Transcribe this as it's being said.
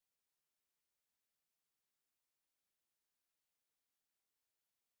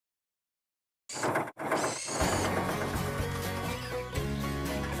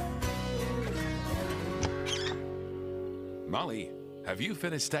Molly, have you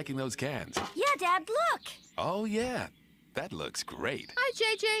finished stacking those cans? Yeah, Dad, look! Oh, yeah. That looks great. Hi,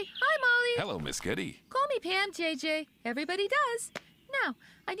 JJ. Hi, Molly. Hello, Miss Goody. Call me Pam, JJ. Everybody does. Now,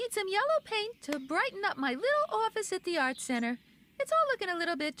 I need some yellow paint to brighten up my little office at the Arts Center. It's all looking a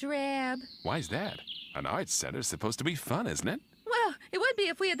little bit drab. Why's that? An arts center's supposed to be fun, isn't it? Well, it would be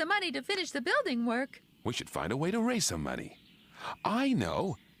if we had the money to finish the building work. We should find a way to raise some money. I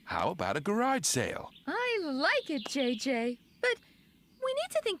know. How about a garage sale? I like it, JJ. But we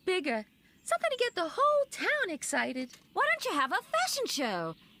need to think bigger. Something to get the whole town excited. Why don't you have a fashion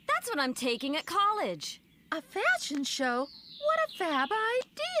show? That's what I'm taking at college. A fashion show? What a fab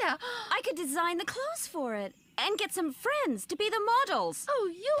idea! I could design the clothes for it and get some friends to be the models.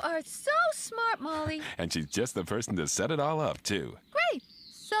 Oh, you are so smart, Molly. And she's just the person to set it all up, too. Great.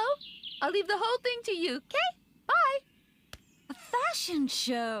 So, I'll leave the whole thing to you, okay? Bye. A fashion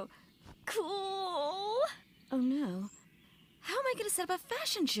show. Cool. Oh, no. How am I going to set up a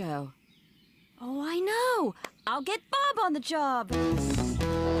fashion show? Oh, I know. I'll get Bob on the job.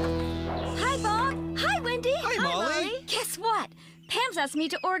 Hi, Bob. Hi, Wendy. Hi, Molly. Guess what? Pam's asked me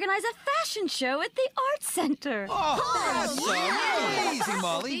to organize a fashion show at the Arts Center. Oh, awesome! Easy,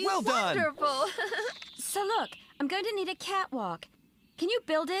 Molly. Well done. Wonderful. So look, I'm going to need a catwalk. Can you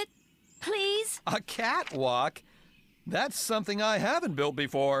build it, please? A catwalk? That's something I haven't built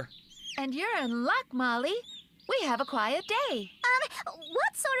before. And you're in luck, Molly. We have a quiet day.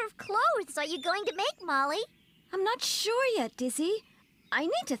 What sort of clothes are you going to make, Molly? I'm not sure yet, Dizzy. I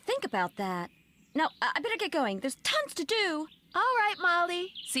need to think about that. No, I better get going. There's tons to do. All right,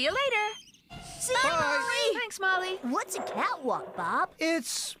 Molly. See you later. See Bye. Molly! Thanks, Molly. What's a catwalk, Bob?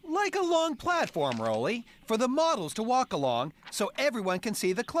 It's like a long platform, Rolly, for the models to walk along so everyone can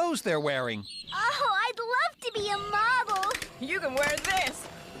see the clothes they're wearing. Oh, I'd love to be a model. You can wear this.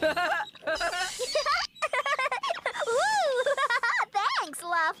 Ooh, thanks,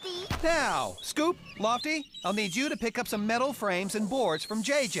 Lofty. Now, Scoop, Lofty, I'll need you to pick up some metal frames and boards from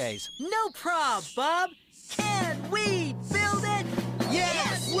JJ's. No prob, Bob. Can we build it?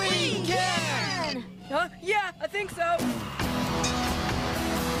 Yes, we can! Yeah, I think so.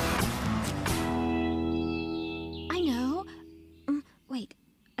 I know. Wait,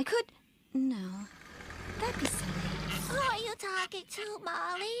 I could... No. That'd be silly. Who are you talking to,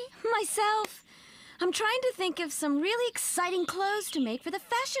 Molly? Myself. I'm trying to think of some really exciting clothes to make for the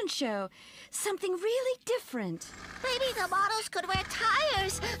fashion show. Something really different. Maybe the models could wear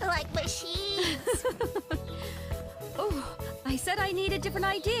tires like machines. Oh, I said I needed different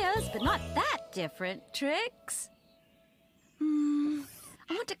ideas, but not that different. Tricks? I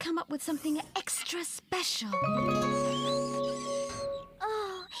want to come up with something extra special.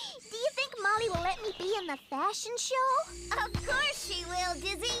 Oh, do you think Molly will let me be in the fashion show? Of course she will,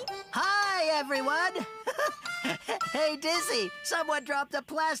 Dizzy. Hi, everyone! Hey, Dizzy, someone dropped a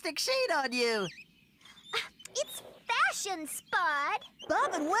plastic sheet on you. It's fashion, Spud.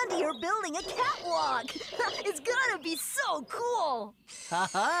 Bob and Wendy are building a catwalk. It's gonna be so cool.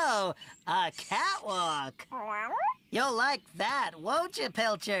 Oh, a catwalk. You'll like that, won't you,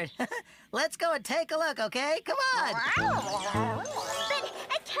 Pilchard? Let's go and take a look, okay? Come on! But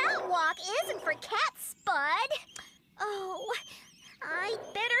a catwalk isn't for cats, Spud. Oh, I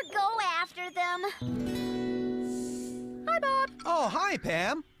better go after them. Hi, Bob. Oh, hi,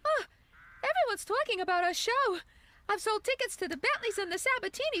 Pam. Everyone's talking about our show. I've sold tickets to the Bentleys and the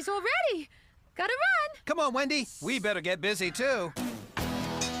Sabatinis already. Gotta run. Come on, Wendy. We better get busy, too.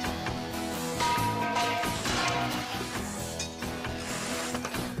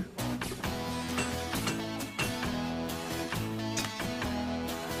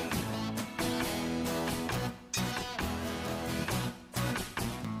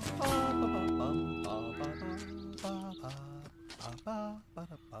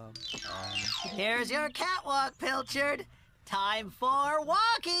 Here's your catwalk, Pilchard. Time for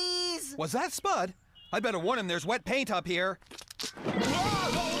walkies! Was that Spud? I better warn him there's wet paint up here.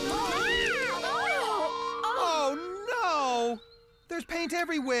 Oh, no! There's paint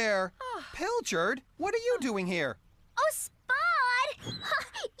everywhere. Pilchard, what are you doing here? Oh, Spud!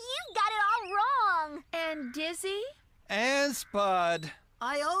 You've got it all wrong. And Dizzy? And Spud.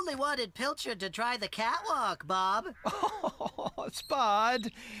 I only wanted Pilchard to try the catwalk, Bob. Oh,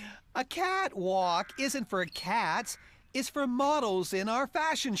 Spud. A catwalk isn't for cats. It's for models in our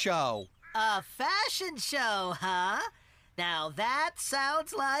fashion show. A fashion show, huh? Now that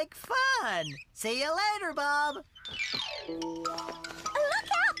sounds like fun. See you later, Bob. Look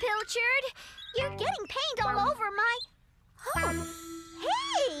out, Pilchard. You're getting paint all over my... Oh,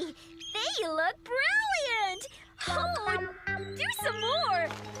 hey! They look brilliant! Oh, do some more!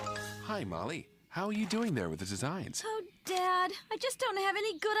 Hi, Molly. How are you doing there with the designs? Oh, Dad, I just don't have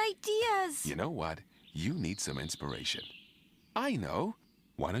any good ideas. You know what? You need some inspiration. I know.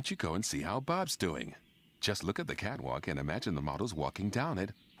 Why don't you go and see how Bob's doing? Just look at the catwalk and imagine the models walking down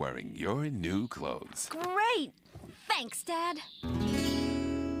it wearing your new clothes. Great! Thanks, Dad. Can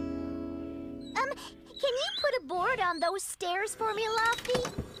you put a board on those stairs for me, Lofty?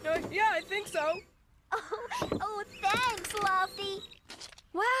 Yeah, I think so. Oh, thanks, Lofty.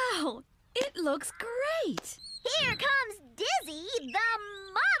 Wow, it looks great. Here comes Dizzy, the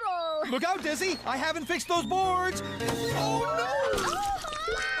model. Look out, Dizzy! I haven't fixed those boards! Oh, no!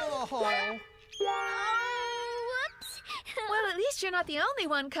 Oh. Whoops. Well, at least you're not the only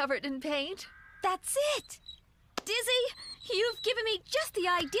one covered in paint. That's it. Dizzy, you've given me just the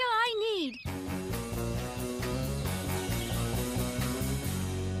idea I need.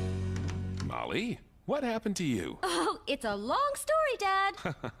 Molly, what happened to you? Oh, it's a long story, Dad.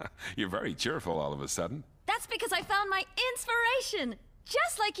 You're very cheerful all of a sudden. That's because I found my inspiration,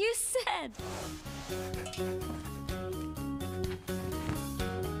 just like you said.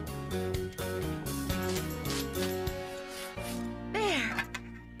 There.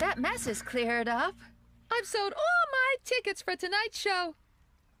 That mess is cleared up. I've sold all my tickets for tonight's show.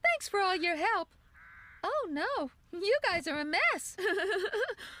 Thanks for all your help. Oh, no. You guys are a mess.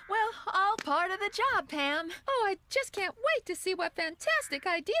 Well, all part of the job, Pam. Oh, I just can't wait to see what fantastic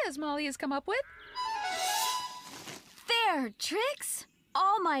ideas Molly has come up with. There, Trix.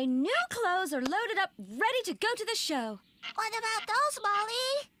 All my new clothes are loaded up, ready to go to the show. What about those,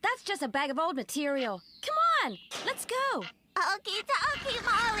 Molly? That's just a bag of old material. Come on, let's go. Okie dokie,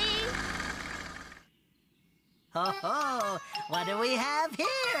 Molly. Ho ho! What do we have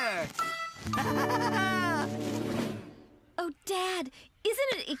here? Oh, Dad,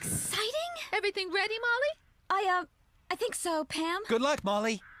 isn't it exciting? Everything ready, Molly? I think so, Pam. Good luck,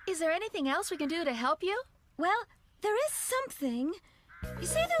 Molly. Is there anything else we can do to help you? Well, there is something. You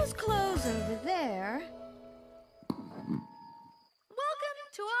see those clothes over there? Welcome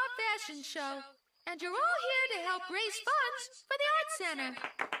to our fashion show. And you're all here to help raise funds for the Art Center.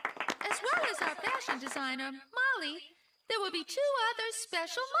 As well as our fashion designer, Molly, there will be 2 other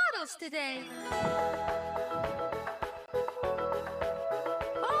special models today.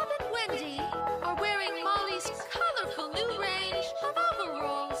 Bob and Wendy are wearing Molly's colorful new range of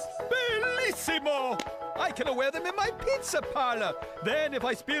overalls. Bellissimo! I can wear them in my pizza parlor. Then if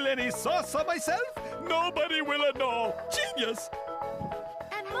I spill any sauce on myself, nobody will know. Genius!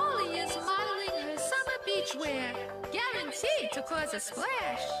 And Molly is modeling her summer beachwear, guaranteed to cause a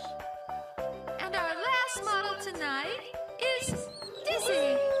splash. And our last model tonight is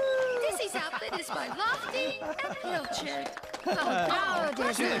Dizzy. Dizzy's outfit is by Lofty and Pilchard.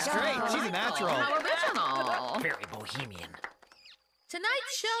 Oh, She looks great. She's a natural. original. Very bohemian.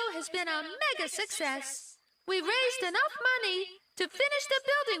 Tonight's show has been a mega success. We raised enough money to finish the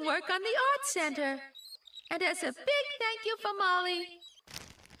building work on the Art Center. And as a big thank you for Molly,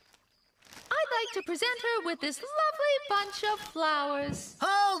 I'd like to present her with this lovely bunch of flowers.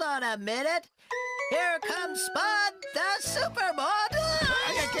 Hold on a minute. Here comes Spud, the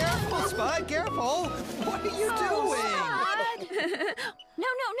supermodel. Careful, Spud, careful. What are you doing?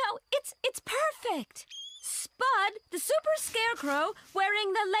 No, it's perfect. Spud, the super scarecrow,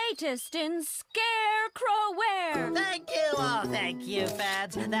 wearing the latest in scarecrow wear. Thank you. Oh, thank you,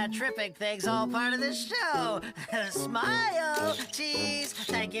 fans. That tripping thing's all part of the show. Smile. Cheese.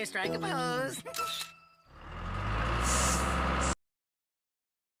 Thank you. Strike a pose.